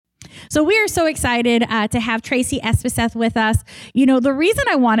So we are so excited to have Traci Espeseth with us. You know, the reason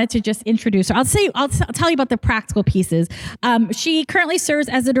I wanted to just introduce her, I'll tell you about the practical pieces. She currently serves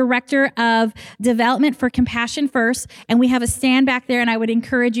as the Director of Development for Compassion First, and we have a stand back there, and I would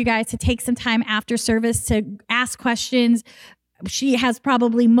encourage you guys to take some time after service to ask questions. She has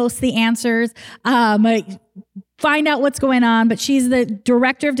probably most of the answers. Find out what's going on, but she's the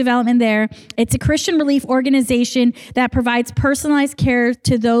Director of Development there. It's a Christian relief organization that provides personalized care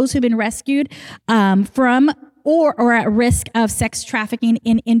to those who've been rescued from or at risk of sex trafficking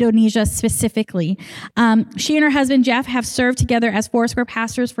in Indonesia specifically. She and her husband, Jeff, have served together as Foursquare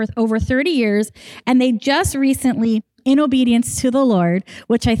pastors for over 30 years, and they just recently, in obedience to the Lord,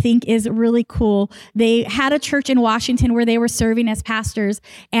 which I think is really cool, they had a church in Washington where they were serving as pastors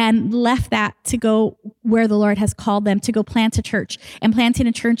and left that to go where the Lord has called them to go plant a church. And planting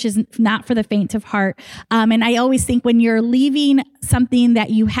a church is not for the faint of heart. And I always think when you're leaving something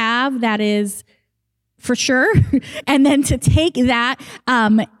that you have that is for sure, and then to take that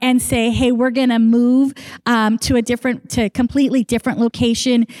and say, hey, we're going to move to a completely different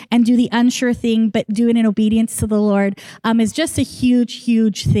location and do the unsure thing, but do it in obedience to the Lord is just a huge,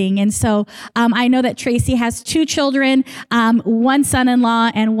 huge thing. And so I know that Traci has 2 children, one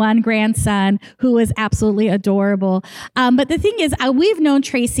son-in-law and one grandson who is absolutely adorable. But the thing is, we've known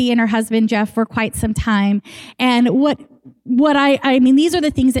Traci and her husband, Jeff, for quite some time. And what I mean, these are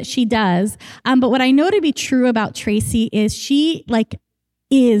the things that she does. But what I know to be true about Traci is she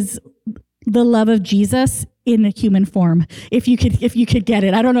is the love of Jesus in a human form. If you could get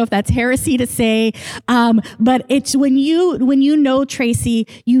it. I don't know if that's heresy to say, but it's when you know Traci,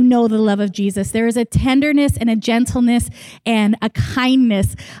 you know the love of Jesus. There is a tenderness and a gentleness and a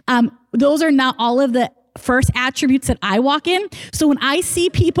kindness. Those are not all of the first attributes that I walk in. So when I see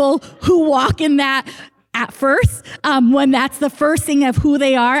people who walk in that at first, when that's the first thing of who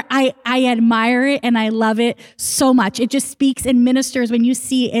they are, I admire it and I love it so much. It just speaks and ministers when you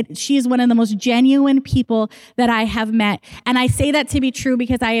see it. She is one of the most genuine people that I have met. And I say that to be true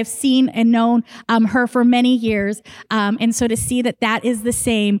because I have seen and known her for many years. And so to see that is the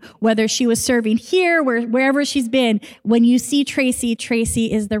same, whether she was serving here, wherever she's been, when you see Traci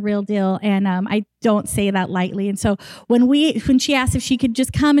is the real deal. And I don't say that lightly. And so when she asked if she could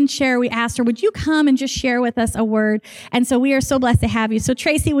just come and share, we asked her, would you come and just share with us a word? And so we are so blessed to have you. So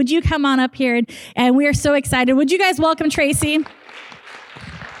Traci, would you come on up here? And we are so excited. Would you guys welcome Traci?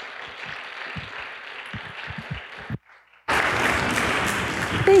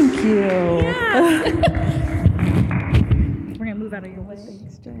 Thank you. Yeah. We're going to move out of your way.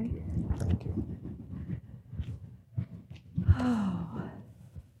 Thanks, Jay. Thank you.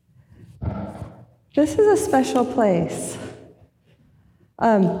 This is a special place.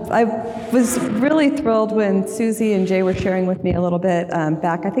 I was really thrilled when Susie and Jay were sharing with me a little bit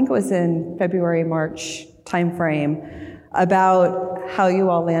back, I think it was in February, March timeframe, about how you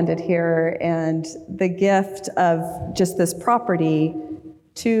all landed here and the gift of just this property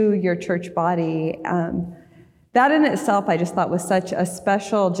to your church body. That in itself, I just thought was such a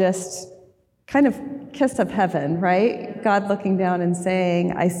special, just kind of kiss of heaven, right? God looking down and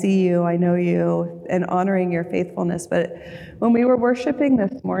saying, I see you, I know you, and honoring your faithfulness. But when we were worshiping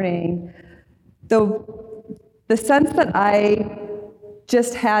this morning, the sense that I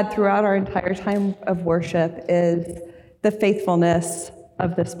just had throughout our entire time of worship is the faithfulness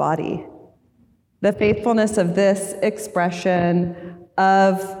of this body, the faithfulness of this expression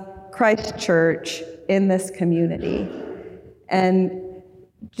of Christ Church in this community. And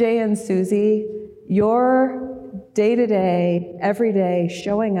Jay and Susie, your day-to-day, every day,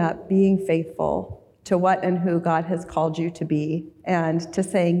 showing up, being faithful to what and who God has called you to be, and to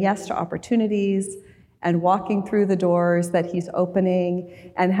saying yes to opportunities, and walking through the doors that He's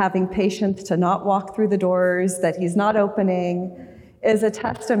opening, and having patience to not walk through the doors that He's not opening, is a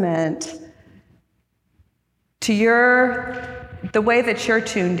testament to the way that you're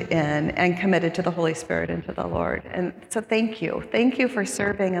tuned in and committed to the Holy Spirit and to the Lord. And so thank you. Thank you for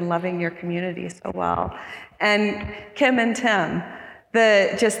serving and loving your community so well. And Kim and Tim,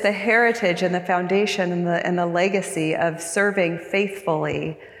 the heritage and the foundation and the legacy of serving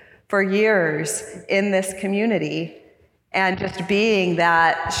faithfully for years in this community, and just being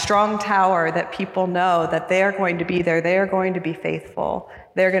that strong tower that people know that they are going to be there, they are going to be faithful,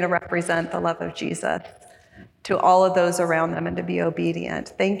 they're going to represent the love of Jesus to all of those around them and to be obedient.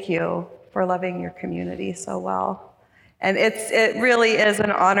 Thank you for loving your community so well. And it really is an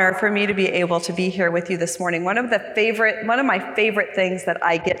honor for me to be able to be here with you this morning. One of my favorite things that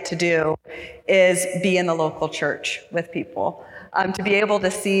I get to do is be in the local church with people, to be able to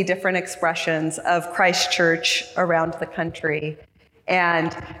see different expressions of Christ Church around the country,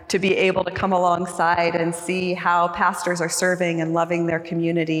 and to be able to come alongside and see how pastors are serving and loving their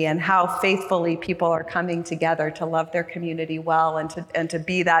community, and how faithfully people are coming together to love their community well, and to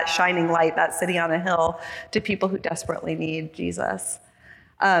be that shining light, that city on a hill to people who desperately need Jesus.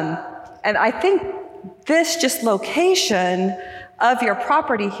 And I think this just location of your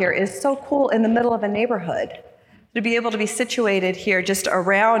property here is so cool in the middle of a neighborhood. To be able to be situated here just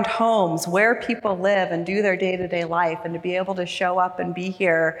around homes where people live and do their day-to-day life, and to be able to show up and be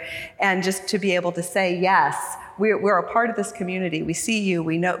here, and just to be able to say, yes, we're a part of this community. We see you,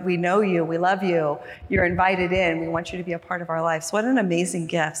 we know you, we love you, you're invited in, we want you to be a part of our lives. What an amazing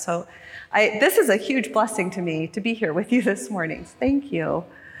gift. So this is a huge blessing to me to be here with you this morning. Thank you.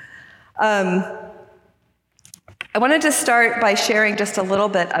 I wanted to start by sharing just a little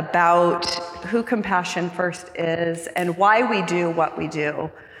bit about who Compassion First is and why we do what we do.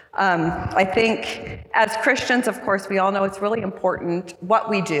 I think as Christians, of course, we all know it's really important what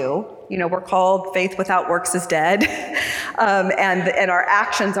we do. You know, we're called faith without works is dead. And our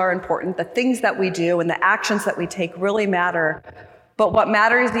actions are important. The things that we do and the actions that we take really matter. But what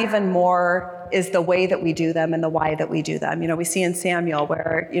matters even more is the way that we do them and the why that we do them. You know, we see in Samuel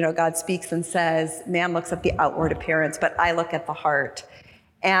where, you know, God speaks and says, man looks at the outward appearance, but I look at the heart.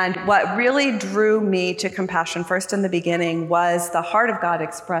 And what really drew me to Compassion First in the beginning was the heart of God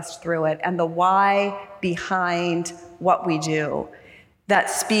expressed through it, and the why behind what we do that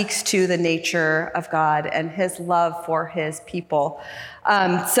speaks to the nature of God and his love for his people.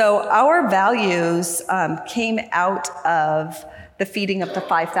 So our values came out of the feeding of the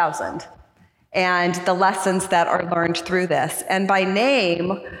 5,000 and the lessons that are learned through this. And by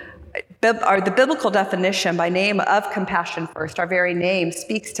name, or the biblical definition by name of Compassion First, our very name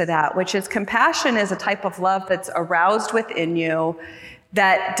speaks to that, which is compassion is a type of love that's aroused within you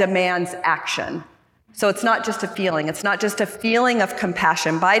that demands action. So it's not just a feeling. It's not just a feeling of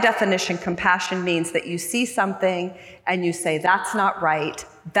compassion. By definition, compassion means that you see something and you say, that's not right.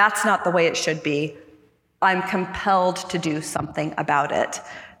 That's not the way it should be. I'm compelled to do something about it.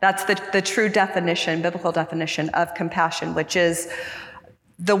 That's the true definition, biblical definition of compassion, which is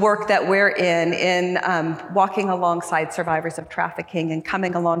the work that we're in walking alongside survivors of trafficking and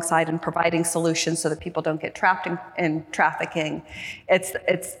coming alongside and providing solutions so that people don't get trapped in trafficking.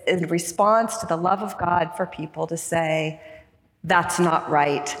 It's in response to the love of God for people to say, that's not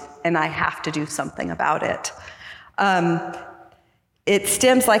right, and I have to do something about it. It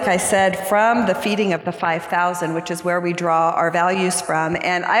stems, like I said, from the feeding of the 5,000, which is where we draw our values from.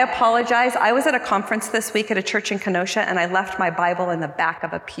 And I apologize. I was at a conference this week at a church in Kenosha, and I left my Bible in the back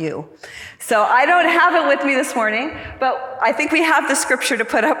of a pew. So I don't have it with me this morning, but I think we have the scripture to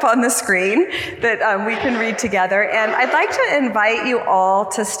put up on the screen that we can read together. And I'd like to invite you all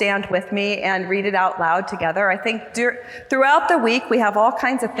to stand with me and read it out loud together. I think throughout the week, we have all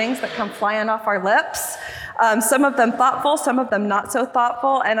kinds of things that come flying off our lips. Some of them thoughtful, some of them not so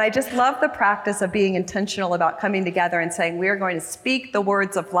thoughtful. And I just love the practice of being intentional about coming together and saying, we are going to speak the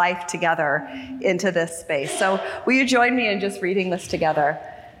words of life together into this space. So will you join me in just reading this together?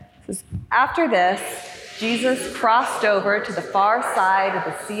 After this, Jesus crossed over to the far side of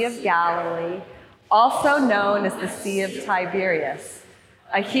the Sea of Galilee, also known as the Sea of Tiberias.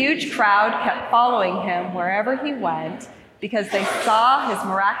 A huge crowd kept following him wherever he went because they saw his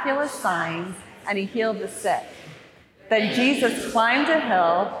miraculous signs, and he healed the sick. Then Jesus climbed a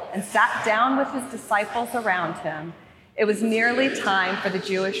hill and sat down with his disciples around him. It was nearly time for the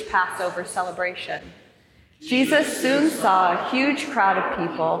Jewish Passover celebration. Jesus soon saw a huge crowd of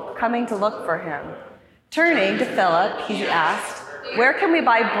people coming to look for him. Turning to Philip, he asked, "Where can we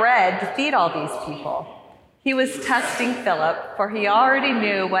buy bread to feed all these people?" He was testing Philip, for he already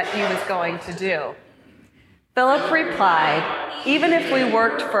knew what he was going to do. Philip replied, "Even if we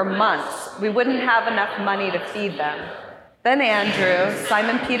worked for months, we wouldn't have enough money to feed them." Then Andrew,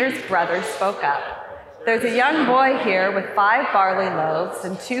 Simon Peter's brother, spoke up. "There's a young boy here with 5 barley loaves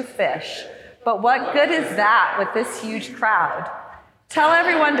and 2 fish, but what good is that with this huge crowd?" "Tell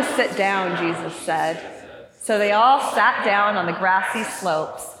everyone to sit down," Jesus said. So they all sat down on the grassy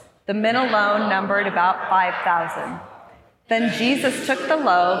slopes. The men alone numbered about 5,000. Then Jesus took the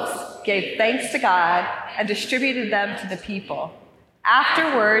loaves, gave thanks to God, and distributed them to the people.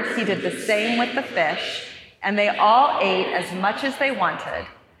 Afterward, he did the same with the fish, and they all ate as much as they wanted.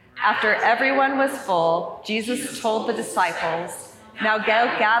 After everyone was full, Jesus told the disciples, "Now go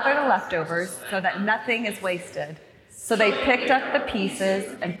gather the leftovers so that nothing is wasted." So they picked up the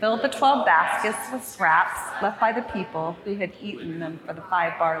pieces and filled the 12 baskets with scraps left by the people who had eaten them for the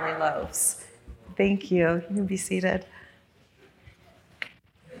 5 barley loaves. Thank you. You can be seated.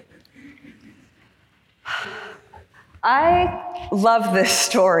 I love this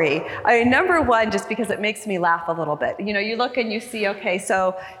story. Number one, just because it makes me laugh a little bit. You look and you see, okay,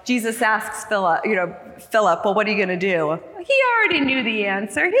 so Jesus asks Philip, well, what are you going to do? He already knew the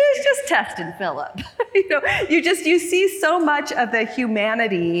answer. He was just testing Philip. You see so much of the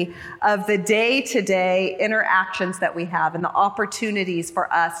humanity of the day-to-day interactions that we have and the opportunities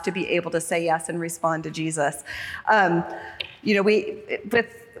for us to be able to say yes and respond to Jesus.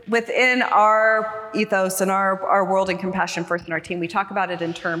 Within our ethos and our world in Compassion First in our team, we talk about it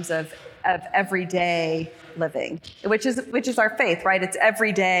in terms of everyday living, which is our faith, right? It's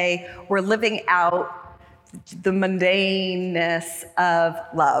every day we're living out the mundaneness of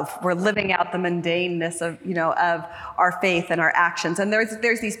love. We're living out the mundaneness of our faith and our actions. And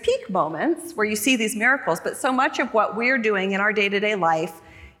there's these peak moments where you see these miracles, but so much of what we're doing in our day-to-day life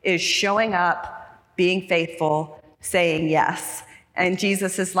is showing up, being faithful, saying yes. And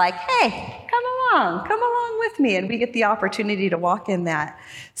Jesus is like, hey, come along with me. And we get the opportunity to walk in that.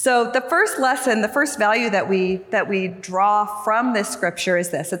 So the first lesson, the first value that we draw from this scripture is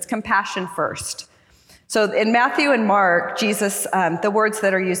this: it's compassion first. So in Matthew and Mark, Jesus, the words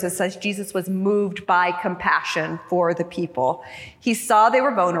that are used, it says Jesus was moved by compassion for the people. He saw they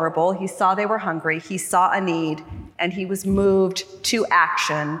were vulnerable. He saw they were hungry. He saw a need, and he was moved to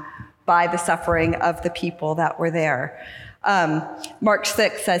action by the suffering of the people that were there. Mark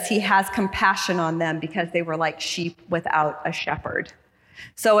 6 says he has compassion on them because they were like sheep without a shepherd.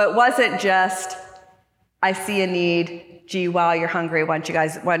 So it wasn't just, I see a need, gee, wow, you're hungry, why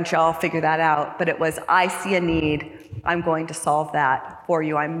don't y'all figure that out? But it was, I see a need, I'm going to solve that for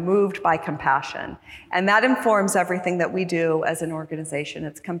you. I'm moved by compassion. And that informs everything that we do as an organization.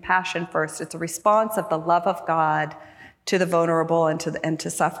 It's compassion first. It's a response of the love of God to the vulnerable and to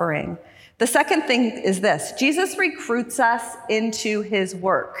suffering. The second thing is this: Jesus recruits us into his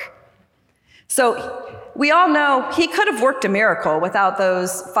work. So we all know he could have worked a miracle without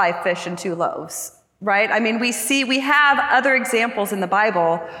those 5 fish and 2 loaves, right? I mean, we have other examples in the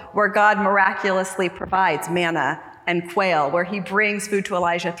Bible where God miraculously provides manna and quail, where he brings food to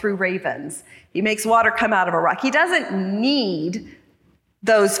Elijah through ravens. He makes water come out of a rock. He doesn't need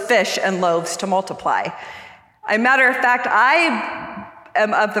those fish and loaves to multiply. As a matter of fact, I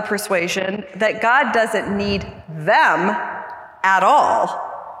am of the persuasion that God doesn't need them at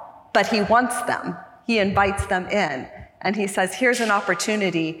all, but he wants them. He invites them in. And he says, here's an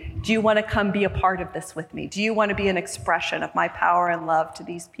opportunity. Do you want to come be a part of this with me? Do you want to be an expression of my power and love to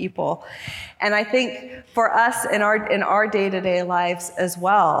these people? And I think for us in our day-to-day lives as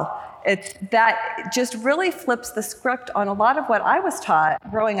well, it's that just really flips the script on a lot of what I was taught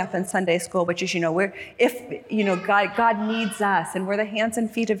growing up in Sunday school, which is, God needs us, and we're the hands and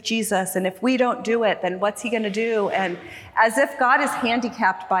feet of Jesus, and if we don't do it, then what's he going to do? And as if God is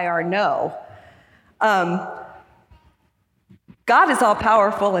handicapped by our no. God is all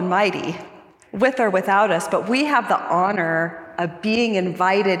powerful and mighty, with or without us, but we have the honor of being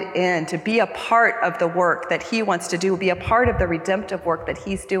invited in to be a part of the work that he wants to do, be a part of the redemptive work that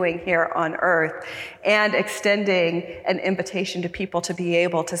he's doing here on earth, and extending an invitation to people to be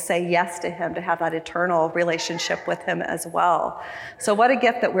able to say yes to him, to have that eternal relationship with him as well. So what a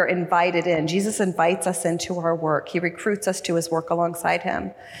gift that we're invited in. Jesus invites us into our work. He recruits us to his work alongside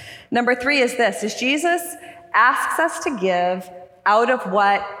him. Number 3 is this: Jesus asks us to give out of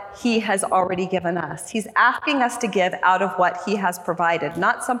what he has already given us. He's asking us to give out of what he has provided,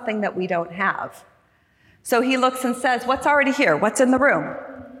 not something that we don't have. So he looks and says, what's already here? What's in the room?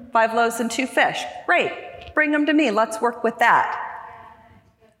 5 loaves and 2 fish. Great. Bring them to me. Let's work with that.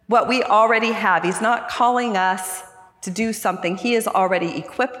 What we already have. He's not calling us to do something. He has already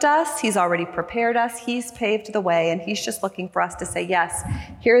equipped us. He's already prepared us. He's paved the way, and he's just looking for us to say, yes,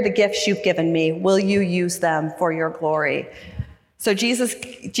 here are the gifts you've given me. Will you use them for your glory? So Jesus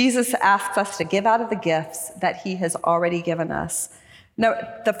asks us to give out of the gifts that he has already given us. Now,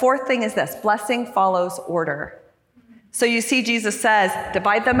 the 4th thing is this: blessing follows order. So you see, Jesus says,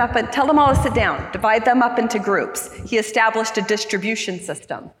 divide them up and tell them all to sit down. Divide them up into groups. He established a distribution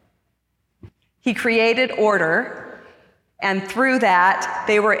system. He created order. And through that,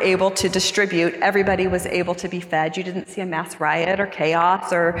 they were able to distribute. Everybody was able to be fed. You didn't see a mass riot or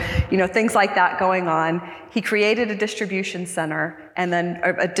chaos or, things like that going on. He created a distribution center and then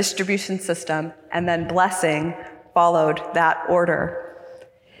a distribution system, and then blessing followed that order.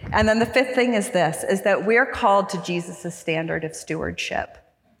 And then the 5th thing is this, is that we're called to Jesus' standard of stewardship.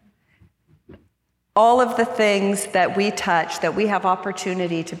 All of the things that we touch, that we have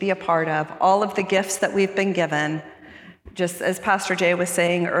opportunity to be a part of, all of the gifts that we've been given, just as Pastor Jay was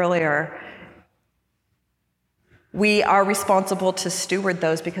saying earlier, we are responsible to steward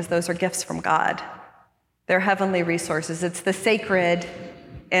those because those are gifts from God. They're heavenly resources. It's the sacred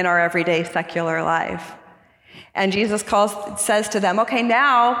in our everyday secular life. And Jesus says to them, okay,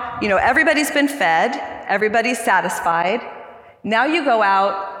 now, everybody's been fed, everybody's satisfied. Now you go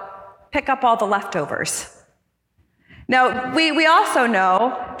out, pick up all the leftovers. Now, we also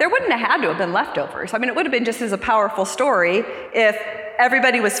know there wouldn't have had to have been leftovers. It would have been just as a powerful story if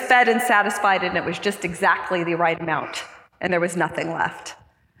everybody was fed and satisfied and it was just exactly the right amount and there was nothing left.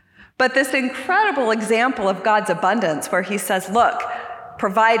 But this incredible example of God's abundance where he says, look,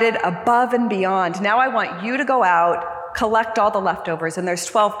 provided above and beyond. Now I want you to go out, collect all the leftovers, and there's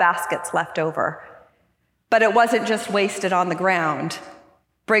 12 baskets left over. But it wasn't just wasted on the ground.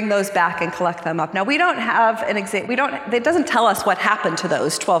 Bring those back and collect them up. Now we don't have an example, it doesn't tell us what happened to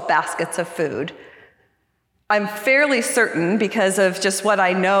those 12 baskets of food. I'm fairly certain, because of just what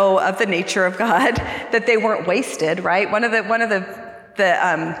I know of the nature of God, that they weren't wasted, right? One of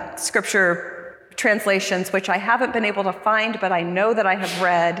the scripture translations, which I haven't been able to find, but I know that I have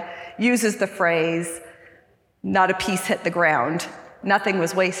read, uses the phrase, not a piece hit the ground. Nothing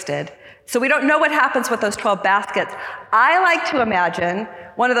was wasted. So we don't know what happens with those 12 baskets. I like to imagine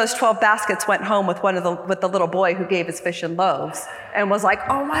one of those 12 baskets went home with the little boy who gave his fish and loaves and was like,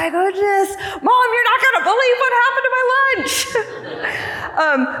 oh my goodness, Mom, you're not gonna believe what happened to my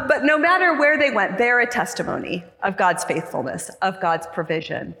lunch. But no matter where they went, they're a testimony of God's faithfulness, of God's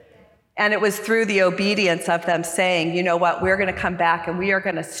provision. And it was through the obedience of them saying, you know what, we're gonna come back and we are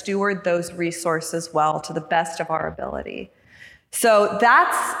gonna steward those resources well to the best of our ability. So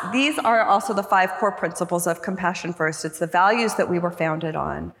these are also the 5 core principles of Compassion First. It's the values that we were founded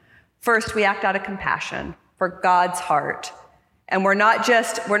on. First, we act out of compassion for God's heart. And we're not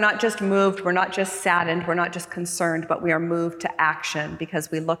just moved, we're not just saddened, we're not just concerned, but we are moved to action because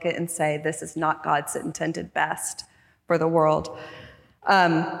we look at it and say, this is not God's intended best for the world.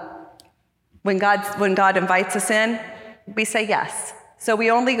 When God invites us in, we say yes. So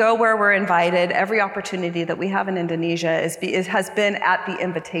we only go where we're invited. Every opportunity that we have in Indonesia has been at the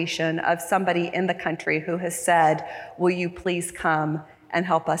invitation of somebody in the country who has said, will you please come and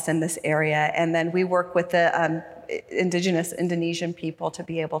help us in this area? And then we work with the indigenous Indonesian people to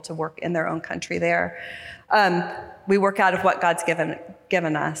be able to work in their own country there. We work out of what God's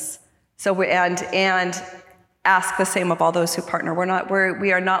given us. So and ask the same of all those who partner.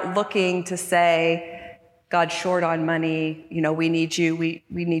 We are not looking to say, God's short on money, we need you, we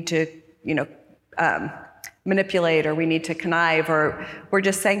need to, manipulate, or we need to connive, or we're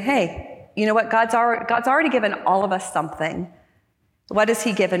just saying, hey, you know what, God's already given all of us something. What has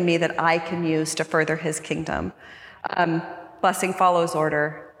he given me that I can use to further his kingdom? Blessing follows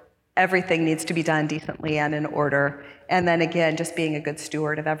order. Everything needs to be done decently and in order. And then again, just being a good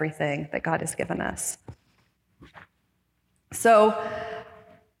steward of everything that God has given us. So,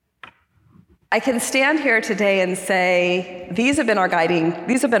 I can stand here today and say, these have been our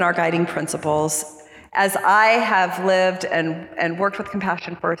guiding principles. As I have lived and worked with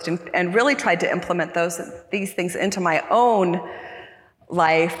Compassion First and really tried to implement these things into my own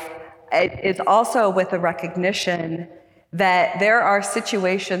life, it is also with a recognition that there are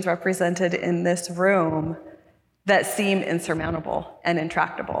situations represented in this room that seem insurmountable and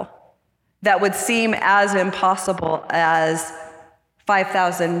intractable, that would seem as impossible as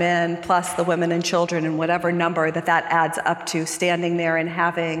 5,000 men plus the women and children and whatever number that adds up to, standing there and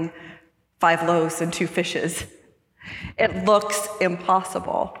having 5 loaves and 2 fishes. It looks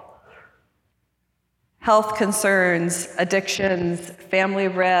impossible. Health concerns, addictions, family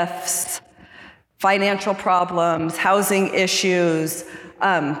rifts, financial problems, housing issues,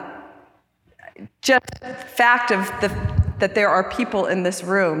 just fact that there are people in this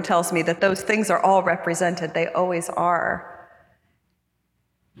room tells me that those things are all represented. They always are.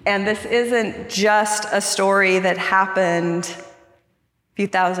 And this isn't just a story that happened a few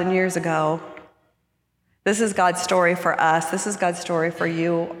thousand years ago. This is God's story for us. This is God's story for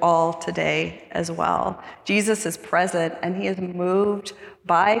you all today as well. Jesus is present, and he is moved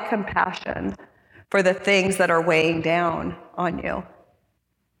by compassion for the things that are weighing down on you.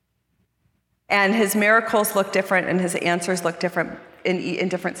 And his miracles look different, and his answers look different in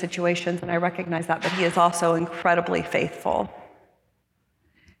different situations, and I recognize that, but he is also incredibly faithful.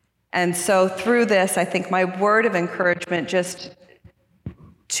 And so through this, I think my word of encouragement just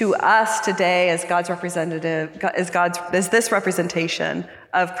to us today as God's representative, as this representation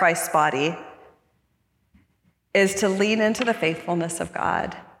of Christ's body, is to lean into the faithfulness of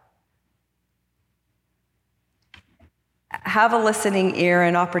God. Have a listening ear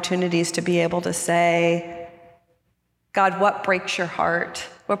and opportunities to be able to say, God, what breaks your heart?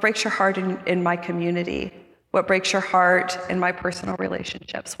 What breaks your heart in my community? What breaks your heart in my personal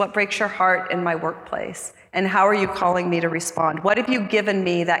relationships? What breaks your heart in my workplace? And how are you calling me to respond? What have you given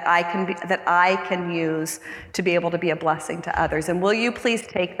me that I can use to be able to be a blessing to others? And will you please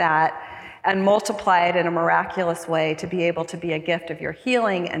take that and multiply it in a miraculous way to be able to be a gift of your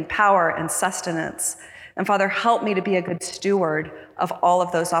healing and power and sustenance? And Father, help me to be a good steward of all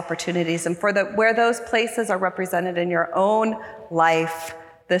of those opportunities. And for where those places are represented in your own life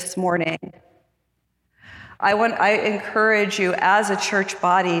this morning, I encourage you as a church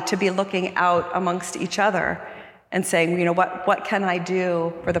body to be looking out amongst each other and saying, what can I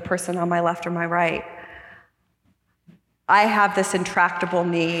do for the person on my left or my right? I have this intractable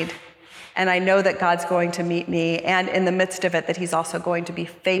need, and I know that God's going to meet me, and in the midst of it, that he's also going to be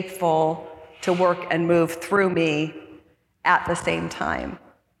faithful to work and move through me at the same time.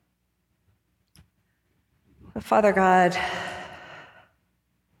 But Father God,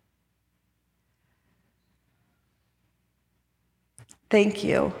 thank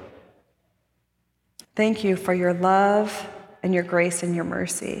you. Thank you for your love and your grace and your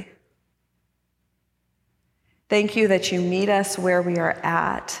mercy. Thank you that you meet us where we are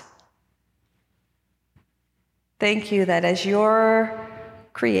at. Thank you that as you're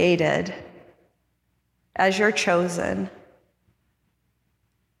created, as you're chosen,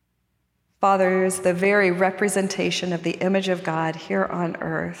 Father, is the very representation of the image of God here on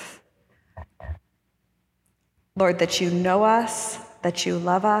earth. Lord, that you know us, that you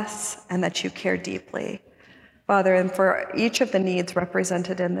love us, and that you care deeply. Father, and for each of the needs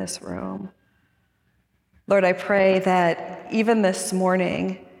represented in this room, Lord, I pray that even this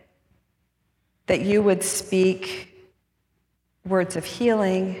morning, that you would speak words of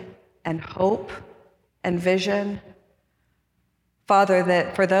healing and hope and vision. Father,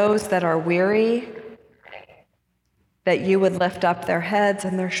 that for those that are weary, that you would lift up their heads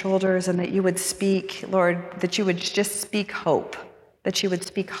and their shoulders, and that you would speak, Lord, that you would just speak hope, that you would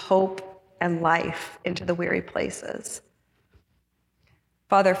speak hope and life into the weary places.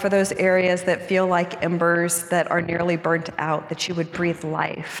 Father, for those areas that feel like embers that are nearly burnt out, that you would breathe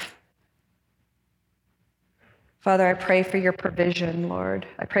life. Father, I pray for your provision, Lord.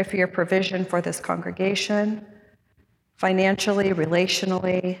 I pray for your provision for this congregation, financially,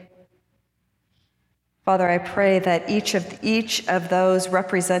 relationally. Father, I pray that each of those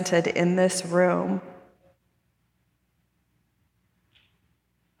represented in this room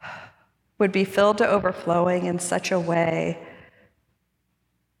would be filled to overflowing in such a way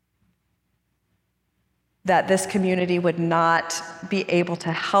that this community would not be able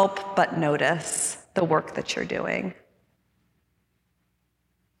to help but notice the work that you're doing.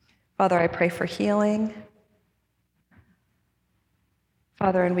 Father, I pray for healing.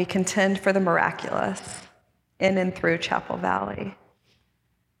 Father, and we contend for the miraculous in and through Chapel Valley,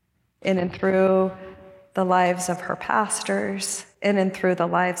 in and through the lives of her pastors, in and through the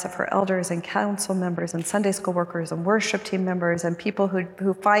lives of her elders and council members and Sunday school workers and worship team members and people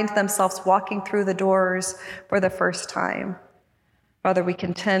who find themselves walking through the doors for the first time. Father, we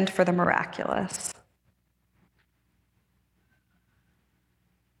contend for the miraculous.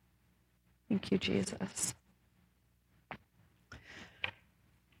 Thank you, Jesus.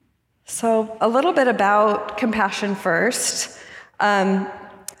 So a little bit about Compassion First.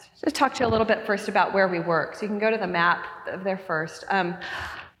 To talk to you a little bit first about where we work. So you can go to the map there first.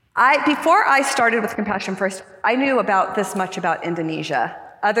 Before I started with Compassion First, I knew about this much about Indonesia,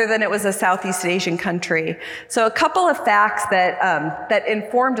 other than it was a Southeast Asian country. So a couple of facts that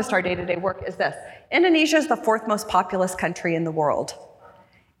informed just our day-to-day work is this. Indonesia is the fourth most populous country in the world.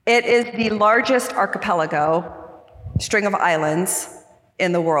 It is the largest archipelago, string of islands,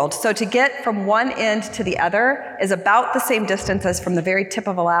 in the world. So to get from one end to the other is about the same distance as from the very tip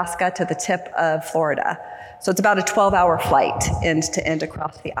of Alaska to the tip of Florida. So it's about a 12-hour flight end to end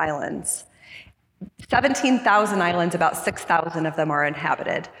across the islands. 17,000 islands, about 6,000 of them are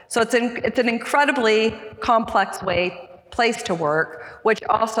inhabited. So it's an incredibly complex place to work, which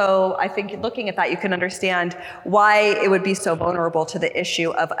also, I think looking at that, you can understand why it would be so vulnerable to the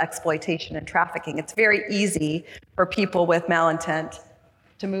issue of exploitation and trafficking. It's very easy for people with malintent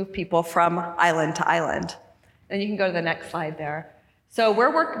to move people from island to island. And you can go to the next slide there. So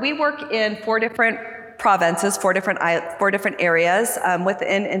we work in 4 different provinces, 4 different areas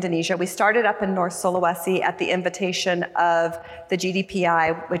within Indonesia. We started up in North Sulawesi at the invitation of the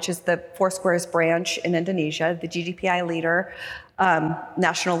GDPI, which is the Foursquare's branch in Indonesia, the GDPI leader,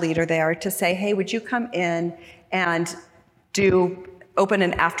 national leader there, to say, hey, would you come in and open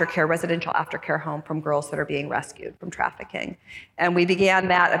an residential aftercare home from girls that are being rescued from trafficking. And we began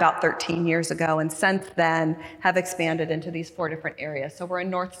that about 13 years ago, and since then have expanded into these 4 different areas. So we're in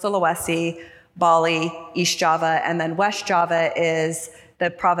North Sulawesi, Bali, East Java, and then West Java is the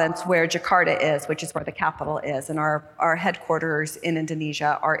province where Jakarta is, which is where the capital is, and our headquarters in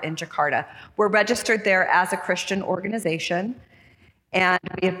Indonesia are in Jakarta. We're registered there as a Christian organization, and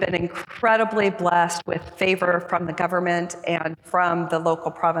we have been incredibly blessed with favor from the government and from the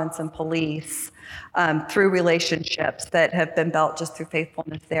local province and police through relationships that have been built just through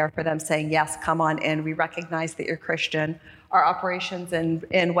faithfulness there for them saying, yes, come on in, we recognize that you're Christian. Our operations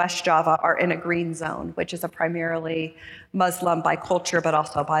in West Java are in a green zone, which is a primarily Muslim by culture, but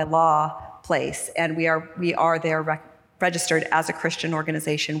also by law place. And we are there registered as a Christian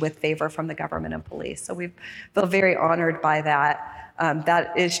organization with favor from the government and police. So we feel very honored by that.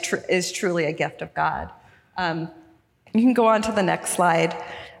 That is truly a gift of God. You can go on to the next slide.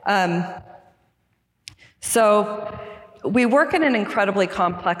 So we work in an incredibly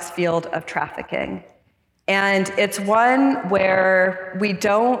complex field of trafficking. And it's one where we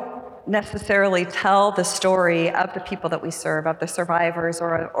don't necessarily tell the story of the people that we serve, of the survivors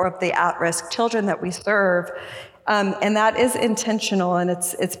or of the at-risk children that we serve. And that is intentional, and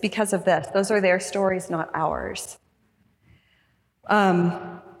it's because of this. Those are their stories, not ours.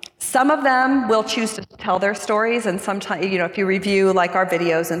 Some of them will choose to tell their stories, and sometimes, if you review like our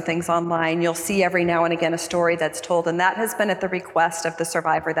videos and things online, you'll see every now and again a story that's told, and that has been at the request of the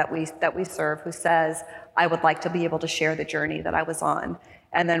survivor that we serve, who says, I would like to be able to share the journey that I was on.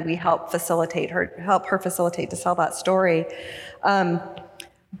 And then we help her facilitate to tell that story.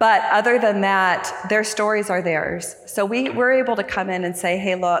 But other than that, their stories are theirs. So we're able to come in and say,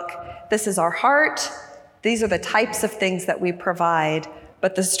 hey, look, this is our heart. These are the types of things that we provide,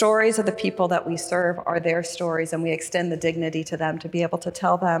 but the stories of the people that we serve are their stories, and we extend the dignity to them to be able to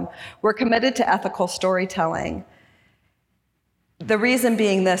tell them. We're committed to ethical storytelling. The reason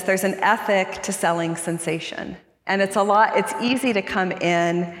being this, there's an ethic to selling sensation. And it's easy to come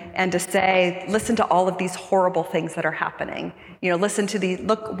in and to say, listen to all of these horrible things that are happening.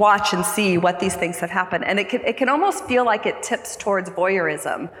 Watch and see what these things have happened. And it can almost feel like it tips towards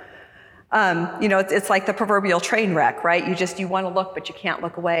voyeurism. It's like the proverbial train wreck, right? You want to look, but you can't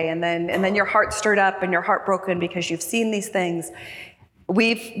look away. And then your heart's stirred up and your heart broken because you've seen these things.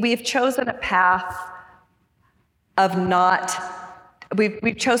 We've chosen a path of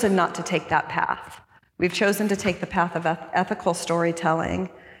we've chosen not to take that path. We've chosen to take the path of ethical storytelling.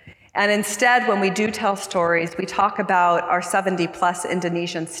 And instead, when we do tell stories, we talk about our 70-plus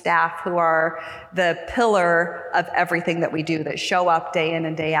Indonesian staff who are the pillar of everything that we do, that show up day in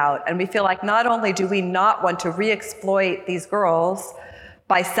and day out. And we feel like not only do we not want to re-exploit these girls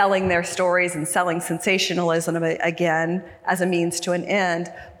by selling their stories and selling sensationalism again as a means to an end,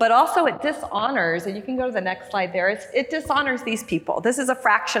 but also it dishonors, and you can go to the next slide there, it dishonors these people. This is a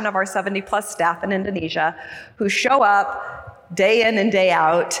fraction of our 70-plus staff in Indonesia who show up day in and day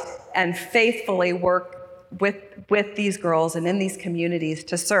out and faithfully work with these girls and in these communities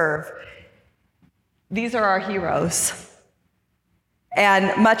to serve. These are our heroes.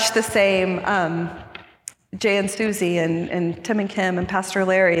 And much the same, Jay and Susie and Tim and Kim and Pastor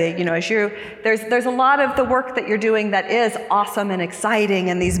Larry, there's a lot of the work that you're doing that is awesome and exciting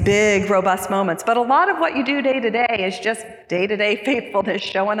and these big, robust moments. But a lot of what you do day to day is just day-to-day faithfulness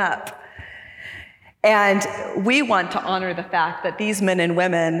showing up. And we want to honor the fact that these men and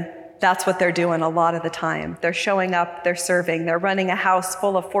women, that's what they're doing a lot of the time. They're showing up, they're serving, they're running a house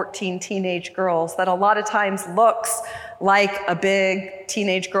full of 14 teenage girls that a lot of times looks like a big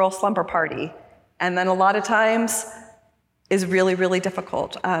teenage girl slumber party. And then a lot of times is really, really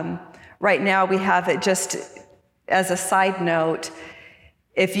difficult. Right now we have it, just as a side note,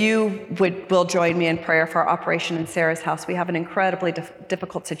 if you will join me in prayer for our operation in Sarah's house, we have an incredibly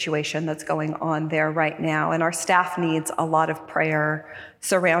difficult situation that's going on there right now, and our staff needs a lot of prayer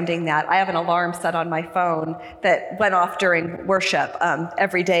surrounding that. I have an alarm set on my phone that went off during worship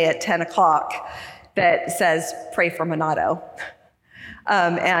every day at 10 o'clock that says, pray for Minato.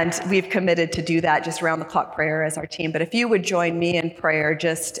 And we've committed to do that, just round-the-clock prayer as our team. But if you would join me in prayer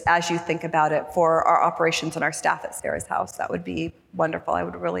just as you think about it for our operations and our staff at Sarah's house, that would be wonderful. I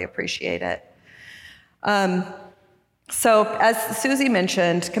would really appreciate it. So as Susie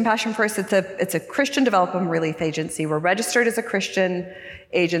mentioned, Compassion First, it's a Christian development relief agency. We're registered as a Christian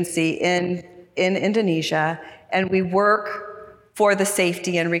agency in Indonesia, and we work for the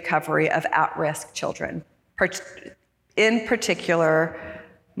safety and recovery of at-risk children, in particular,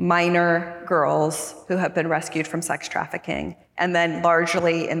 minor girls who have been rescued from sex trafficking, and then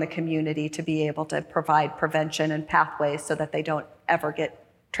largely in the community to be able to provide prevention and pathways so that they don't ever get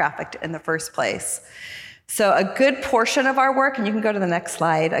trafficked in the first place. So a good portion of our work, and you can go to the next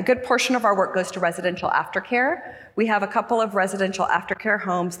slide, a good portion of our work goes to residential aftercare. We have a couple of residential aftercare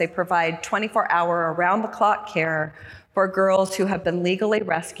homes. They provide 24-hour, around-the-clock care for girls who have been legally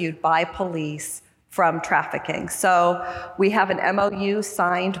rescued by police from trafficking. So we have an MOU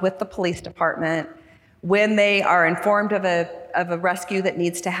signed with the police department. When they are informed of a rescue that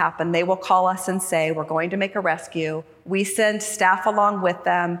needs to happen, they will call us and say, we're going to make a rescue. We send staff along with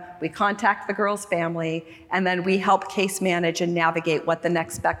them, we contact the girl's family, and then we help case manage and navigate what the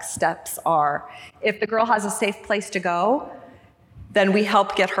next best steps are. If the girl has a safe place to go, then we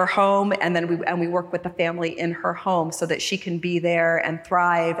help get her home, and then we work with the family in her home so that she can be there and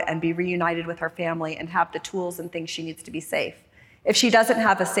thrive and be reunited with her family and have the tools and things she needs to be safe. If she doesn't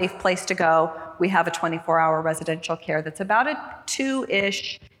have a safe place to go, we have a 24-hour residential care that's about a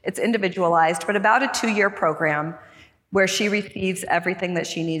two-ish, it's individualized, but about a 2-year program where she receives everything that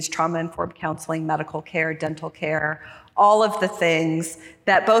she needs: trauma-informed counseling, medical care, dental care, all of the things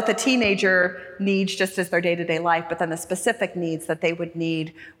that both a teenager needs just as their day-to-day life, but then the specific needs that they would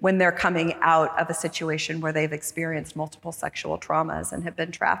need when they're coming out of a situation where they've experienced multiple sexual traumas and have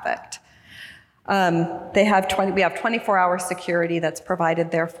been trafficked. We have 24-hour security that's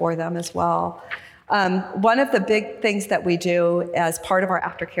provided there for them as well. One of the big things that we do as part of our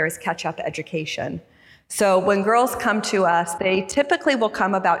aftercare is catch-up education. So when girls come to us, they typically will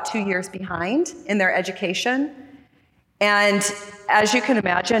come about 2 years behind in their education. And as you can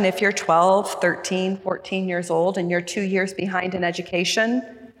imagine, if you're 12, 13, 14 years old and you're 2 years behind in education,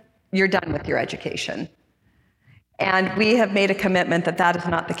 you're done with your education. And we have made a commitment that that is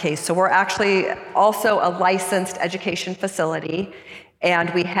not the case. So we're actually also a licensed education facility, and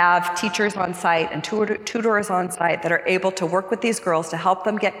we have teachers on site and tutors on site that are able to work with these girls to help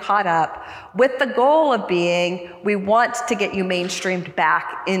them get caught up, with the goal of being, we want to get you mainstreamed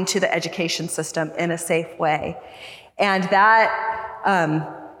back into the education system in a safe way. And that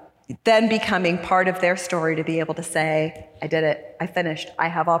then becoming part of their story to be able to say, I did it, I finished, I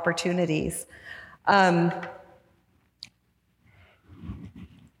have opportunities.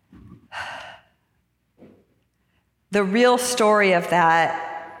 The real story of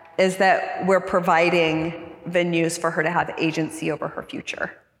that is that we're providing venues for her to have agency over her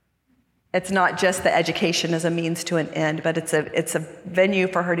future. It's not just the education as a means to an end, but it's a venue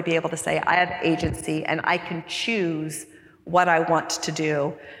for her to be able to say, I have agency and I can choose what I want to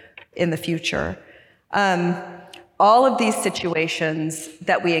do in the future. All of these situations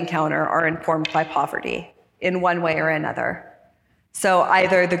that we encounter are informed by poverty in one way or another. So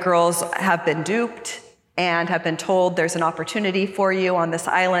either the girls have been duped and have been told there's an opportunity for you on this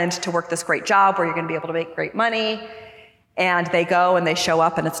island to work this great job where you're going to be able to make great money, and they go and they show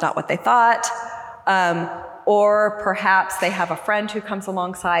up and it's not what they thought. Or perhaps they have a friend who comes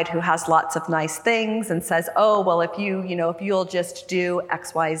alongside who has lots of nice things and says, oh, well, if you'll just do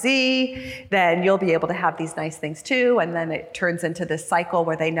X, Y, Z, then you'll be able to have these nice things too. And then it turns into this cycle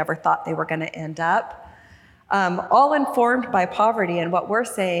where they never thought they were going to end up. All informed by poverty. And what we're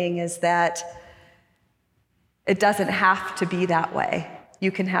saying is that it doesn't have to be that way.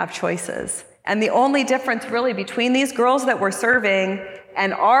 You can have choices. And the only difference really between these girls that we're serving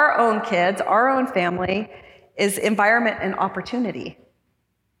and our own kids, our own family, is environment and opportunity.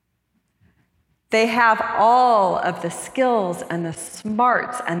 They have all of the skills and the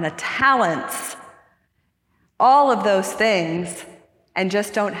smarts and the talents, all of those things, and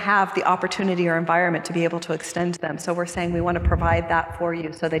just don't have the opportunity or environment to be able to extend them. So we're saying we want to provide that for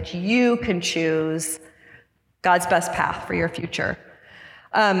you so that you can choose God's best path for your future.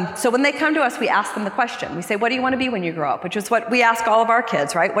 So when they come to us, we ask them the question. We say, what do you want to be when you grow up? Which is what we ask all of our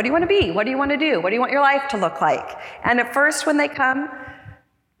kids, right? What do you want to be? What do you want to do? What do you want your life to look like? And at first, when they come,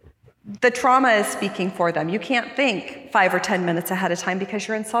 the trauma is speaking for them. You can't think 5 or 10 minutes ahead of time because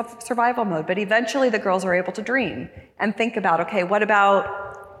you're in survival mode. But eventually, the girls are able to dream and think about, okay, what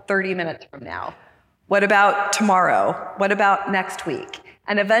about 30 minutes from now? What about tomorrow? What about next week?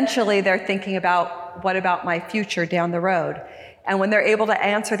 And eventually, they're thinking about, what about my future down the road? And when they're able to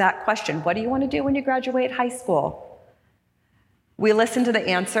answer that question, what do you want to do when you graduate high school? We listen to the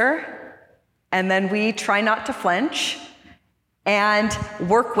answer, and then we try not to flinch and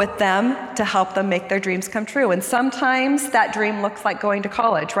work with them to help them make their dreams come true. And sometimes that dream looks like going to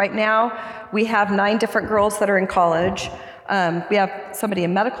college. Right now, we have 9 different girls that are in college. We have somebody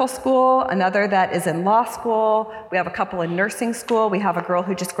in medical school, another that is in law school. We have a couple in nursing school. We have a girl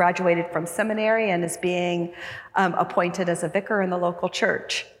who just graduated from seminary and is being appointed as a vicar in the local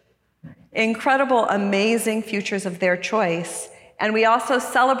church. Incredible, amazing futures of their choice. And we also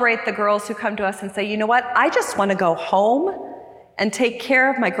celebrate the girls who come to us and say, you know what, I just want to go home and take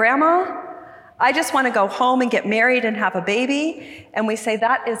care of my grandma. I just want to go home and get married and have a baby. And we say,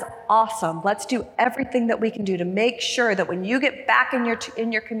 that is awesome. Let's do everything that we can do to make sure that when you get back in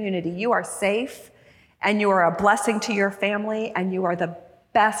your community, you are safe and you are a blessing to your family and you are the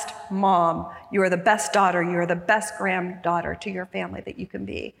best mom, you are the best daughter, you are the best granddaughter to your family that you can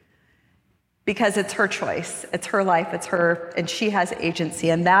be. Because it's her choice, it's her life, it's her, and she has agency,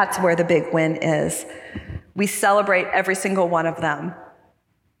 and that's where the big win is. We celebrate every single one of them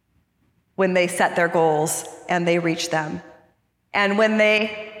when they set their goals and they reach them. And when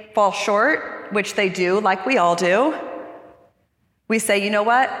they fall short, which they do, like we all do, we say, you know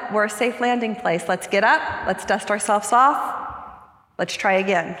what? We're a safe landing place. Let's get up, let's dust ourselves off, let's try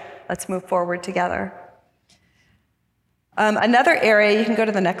again. Let's move forward together. Another area, you can go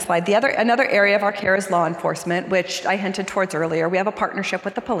to the next slide. Another area of our care is law enforcement, which I hinted towards earlier. We have a partnership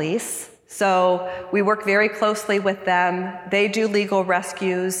with the police. So we work very closely with them. They do legal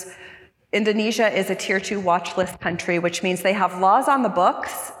rescues. Indonesia is a tier 2 watch list country, which means they have laws on the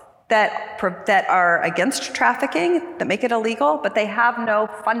books that are against trafficking, that make it illegal, but they have no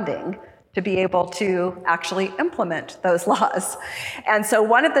funding to be able to actually implement those laws. And so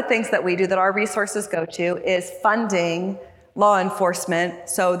one of the things that we do that our resources go to is funding law enforcement.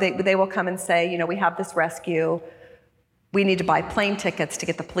 So they will come and say, you know, we have this rescue. We need to buy plane tickets to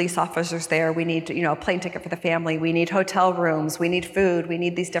get the police officers there. We need, a plane ticket for the family. We need hotel rooms. We need food. We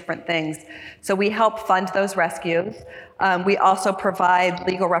need these different things. So we help fund those rescues. We also provide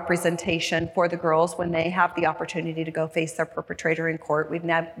legal representation for the girls when they have the opportunity to go face their perpetrator in court. We've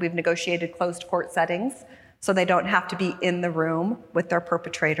negotiated closed court settings so they don't have to be in the room with their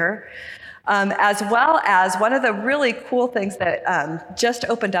perpetrator. As well as one of the really cool things that just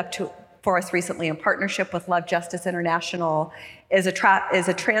opened up for us recently in partnership with Love Justice International is a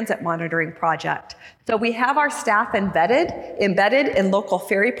transit monitoring project. So we have our staff embedded in local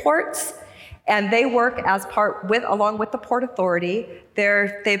ferry ports, and they work along with the Port Authority.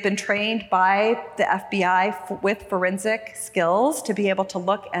 They've been trained by the FBI with forensic skills to be able to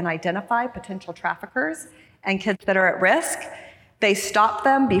look and identify potential traffickers and kids that are at risk. They stop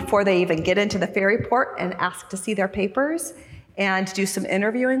them before they even get into the ferry port and ask to see their papers and do some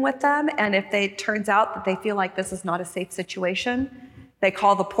interviewing with them. And if it turns out that they feel like this is not a safe situation, they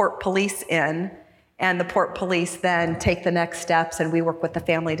call the port police in, and the port police then take the next steps, and we work with the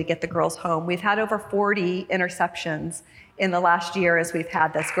family to get the girls home. We've had over 40 interceptions in the last year as we've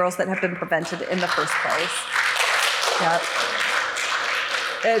had this, girls that have been prevented in the first place. Yep.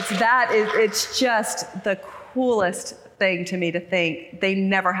 It's just the coolest thing to me to think they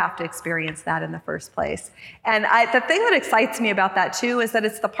never have to experience that in the first place. And the thing that excites me about that too is that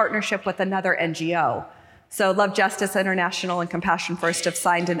it's the partnership with another NGO. So Love Justice International and Compassion First have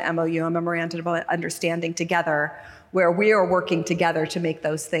signed an MOU, a memorandum of understanding together, where we are working together to make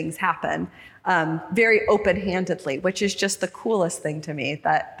those things happen, very open-handedly, which is just the coolest thing to me,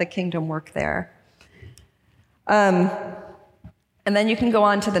 that the kingdom work there. And then you can go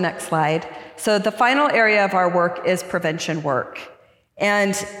on to the next slide. So the final area of our work is prevention work. And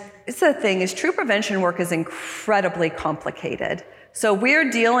it's the thing is, true prevention work is incredibly complicated. So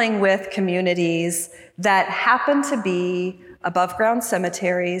we're dealing with communities that happen to be above ground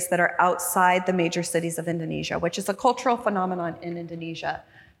cemeteries that are outside the major cities of Indonesia, which is a cultural phenomenon in Indonesia.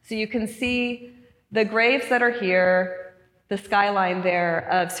 So you can see the graves that are here, the skyline there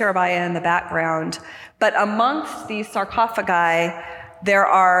of Surabaya in the background. But amongst these sarcophagi, there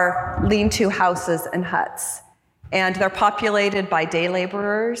are lean-to houses and huts. And they're populated by day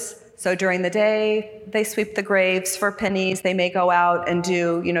laborers. So during the day, they sweep the graves for pennies. They may go out and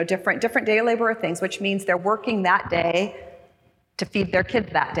do, different day laborer things, which means they're working that day to feed their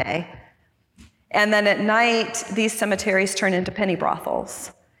kids that day. And then at night, these cemeteries turn into penny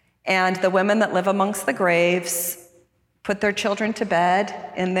brothels. And the women that live amongst the graves put their children to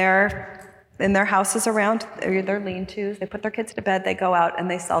bed in their houses around their lean-tos. They put their kids to bed, they go out and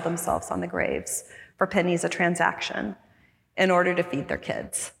they sell themselves on the graves for pennies a transaction in order to feed their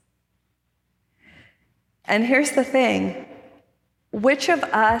kids. And here's the thing, which of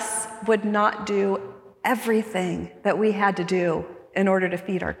us would not do everything that we had to do in order to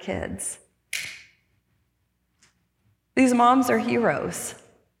feed our kids? These moms are heroes.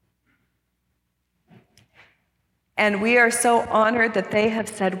 And we are so honored that they have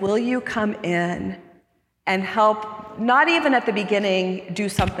said, will you come in and help, not even at the beginning do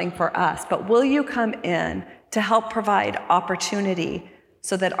something for us, but will you come in to help provide opportunity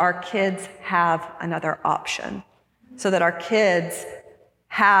so that our kids have another option, so that our kids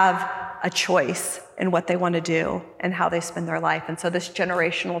have a choice in what they want to do and how they spend their life. And so this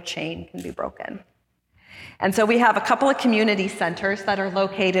generational chain can be broken. And so we have a couple of community centers that are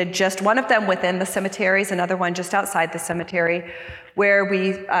located, just one of them within the cemeteries, another one just outside the cemetery, where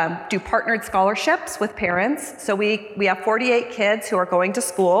we do partnered scholarships with parents. So we have 48 kids who are going to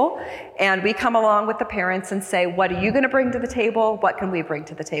school, and we come along with the parents and say, what are you going to bring to the table? What can we bring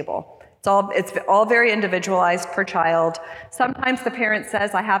to the table? It's all very individualized per child. Sometimes the parent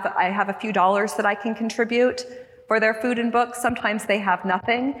says, I have a few dollars that I can contribute for their food and books. Sometimes they have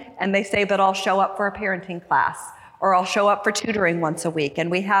nothing, and they say, but I'll show up for a parenting class, or I'll show up for tutoring once a week. And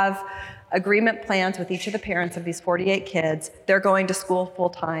we have agreement plans with each of the parents of these 48 kids. They're going to school full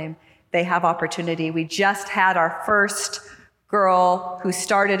time. They have opportunity. We just had our first girl who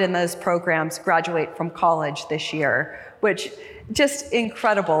started in those programs graduate from college this year, which just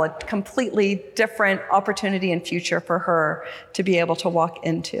incredible, a completely different opportunity and future for her to be able to walk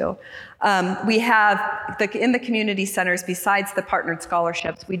into. We have, in the community centers, besides the partnered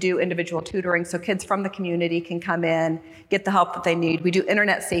scholarships, we do individual tutoring, so kids from the community can come in, get the help that they need. We do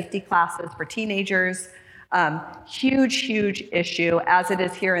internet safety classes for teenagers. Huge, huge issue, as it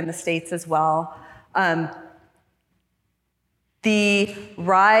is here in the States as well. The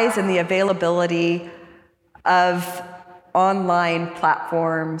rise and the availability of online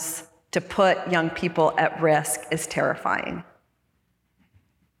platforms to put young people at risk is terrifying.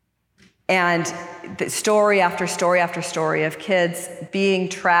 And the story after story after story of kids being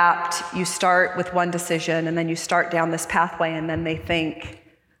trapped. You start with one decision, and then you start down this pathway, and then they think,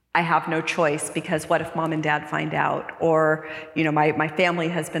 I have no choice, because what if mom and dad find out? Or, my family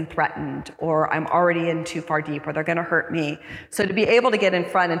has been threatened, or I'm already in too far deep, or they're gonna hurt me. So to be able to get in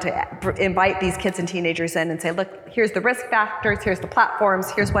front and to invite these kids and teenagers in and say, look, here's the risk factors, here's the platforms,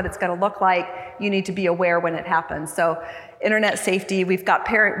 here's what it's gonna look like. You need to be aware when it happens. So internet safety, we do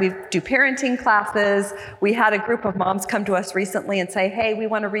parenting classes. We had a group of moms come to us recently and say, hey, we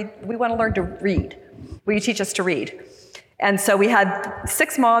wanna learn to read. Will you teach us to read? And so we had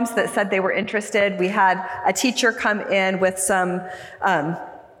 6 moms that said they were interested. We had a teacher come in with some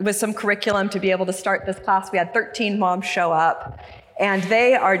curriculum to be able to start this class. We had 13 moms show up, and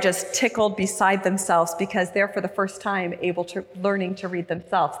they are just tickled beside themselves because they're for the first time learning to read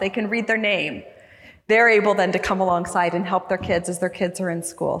themselves. They can read their name. They're able then to come alongside and help their kids as their kids are in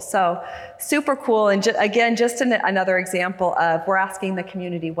school. So super cool. And again, just another example of we're asking the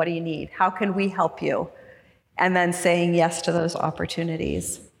community, what do you need? How can we help you? And then saying yes to those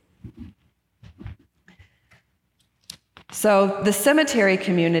opportunities. So the cemetery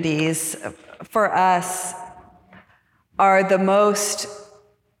communities for us are the most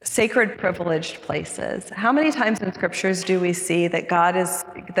sacred, privileged places. How many times in scriptures do we see that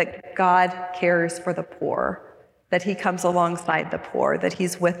God cares for the poor, that he comes alongside the poor, that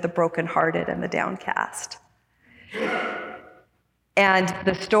he's with the brokenhearted and the downcast? And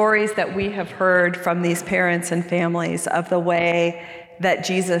the stories that we have heard from these parents and families of the way that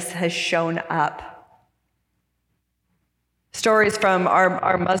Jesus has shown up. Stories from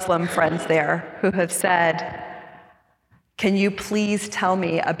our Muslim friends there who have said, can you please tell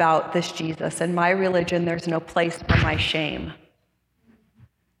me about this Jesus? In my religion, there's no place for my shame.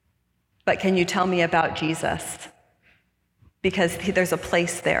 But can you tell me about Jesus? Because there's a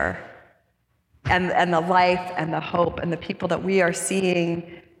place there. And the life and the hope and the people that we are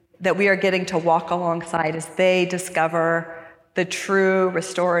seeing, that we are getting to walk alongside as they discover the true,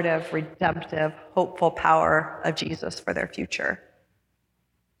 restorative, redemptive, hopeful power of Jesus for their future.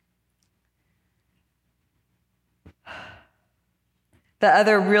 The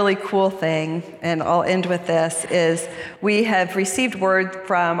other really cool thing, and I'll end with this, is we have received word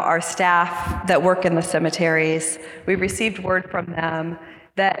from our staff that work in the cemeteries. We've received word from them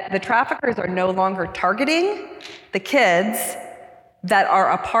that the traffickers are no longer targeting the kids that are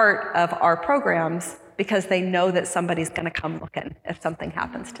a part of our programs because they know that somebody's going to come looking if something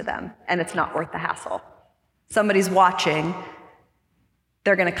happens to them, and it's not worth the hassle. Somebody's watching.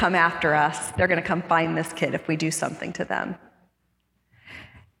 They're going to come after us. They're going to come find this kid if we do something to them.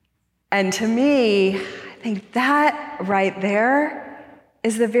 And to me, I think that right there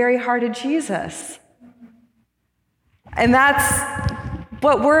is the very heart of Jesus. And that's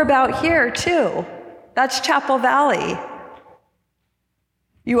what we're about here, too. That's Chapel Valley.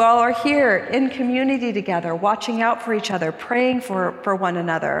 You all are here in community together, watching out for each other, praying for one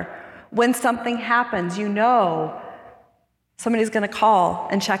another. When something happens, you know somebody's going to call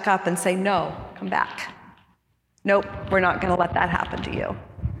and check up and say, no, come back. Nope, we're not going to let that happen to you.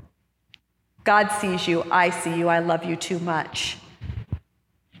 God sees you, I see you, I love you too much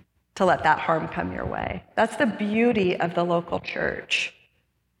to let that harm come your way. That's the beauty of the local church.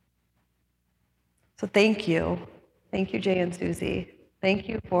 So thank you. Thank you, Jay and Susie. Thank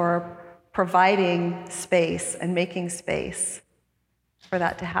you for providing space and making space for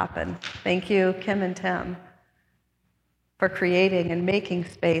that to happen. Thank you, Kim and Tim, for creating and making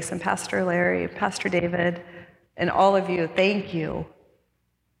space, and Pastor Larry, Pastor David, and all of you, thank you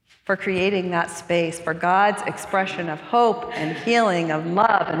for creating that space for God's expression of hope and healing, of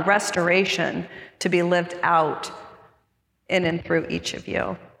love and restoration to be lived out in and through each of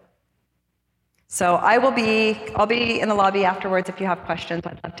you. So I'll be in the lobby afterwards if you have questions.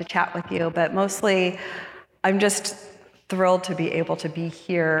 I'd love to chat with you, but mostly I'm just thrilled to be able to be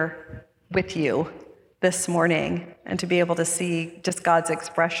here with you this morning and to be able to see just God's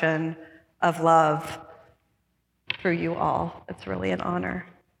expression of love through you all. It's really an honor.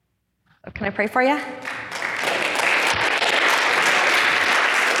 Can I pray for you?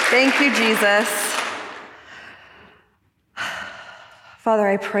 Thank you, Jesus. Father,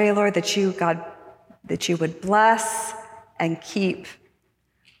 I pray, Lord, that you would bless and keep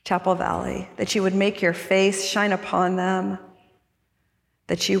Chapel Valley, that you would make your face shine upon them,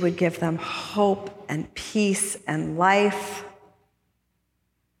 that you would give them hope and peace and life,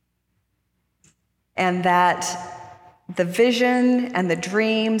 and that the vision and the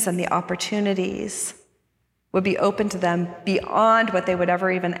dreams and the opportunities would be open to them beyond what they would ever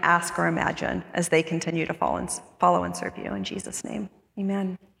even ask or imagine as they continue to follow and serve you. In Jesus' name,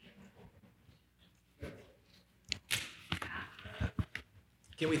 amen.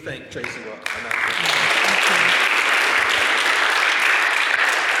 Can we thank Traci?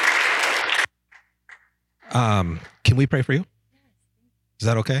 Can we pray for you? Is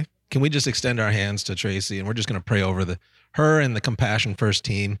that okay? Can we just extend our hands to Traci, and we're just going to pray over her and the Compassion First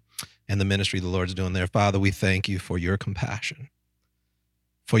team and the ministry the Lord's doing there. Father, we thank you for your compassion,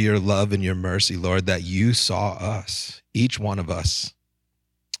 for your love and your mercy, Lord, that you saw us, each one of us,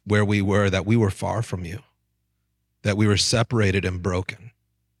 where we were, that we were far from you, that we were separated and broken.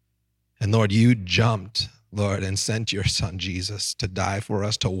 And Lord, you jumped, Lord, and sent your son Jesus to die for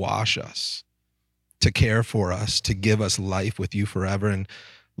us, to wash us, to care for us, to give us life with you forever. And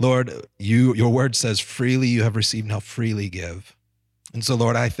Lord, your word says, freely you have received, now freely give. And so,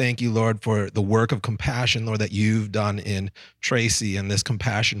 Lord, I thank you, Lord, for the work of compassion, Lord, that you've done in Traci and this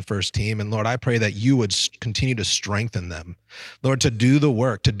Compassion First team. And Lord, I pray that you would continue to strengthen them, Lord, to do the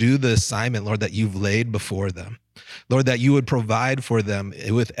work, to do the assignment, Lord, that you've laid before them. Lord, that you would provide for them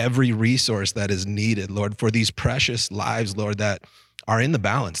with every resource that is needed, Lord, for these precious lives, Lord, that are in the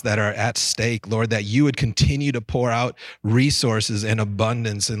balance, that are at stake, Lord, that you would continue to pour out resources and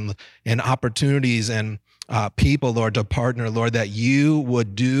abundance and opportunities and people, Lord, to partner, Lord, that you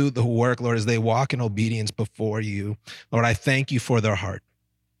would do the work, Lord, as they walk in obedience before you. Lord, I thank you for their heart.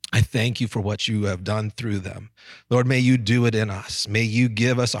 I thank you for what you have done through them. Lord, may you do it in us. May you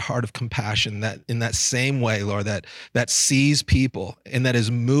give us a heart of compassion that in that same way, Lord, that sees people and that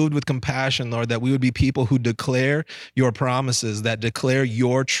is moved with compassion, Lord, that we would be people who declare your promises, that declare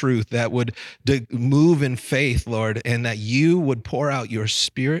your truth, that would move in faith, Lord, and that you would pour out your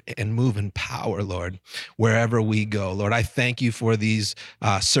spirit and move in power, Lord, wherever we go. Lord, I thank you for these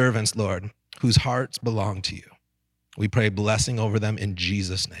servants, Lord, whose hearts belong to you. We pray blessing over them in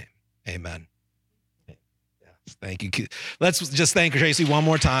Jesus' name. Amen. Yes, thank you. Let's just thank Traci one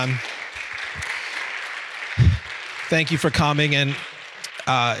more time. Thank you for coming. And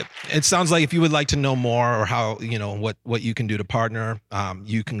it sounds like if you would like to know more or how, what you can do to partner,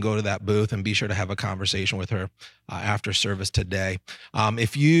 you can go to that booth and be sure to have a conversation with her after service today.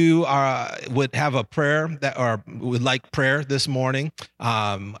 If you would have a prayer or would like prayer this morning,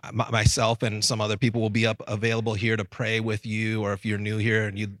 myself and some other people will be available here to pray with you. Or if you're new here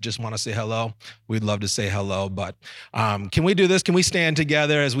and you just want to say hello, we'd love to say hello. But can we do this? Can we stand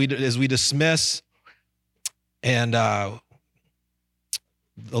together as we dismiss? And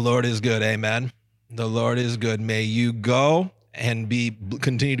the Lord is good, amen. The Lord is good. May you go and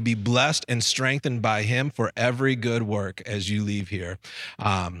continue to be blessed and strengthened by him for every good work as you leave here.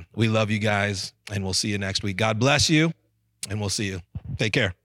 We love you guys, and we'll see you next week. God bless you, and we'll see you. Take care.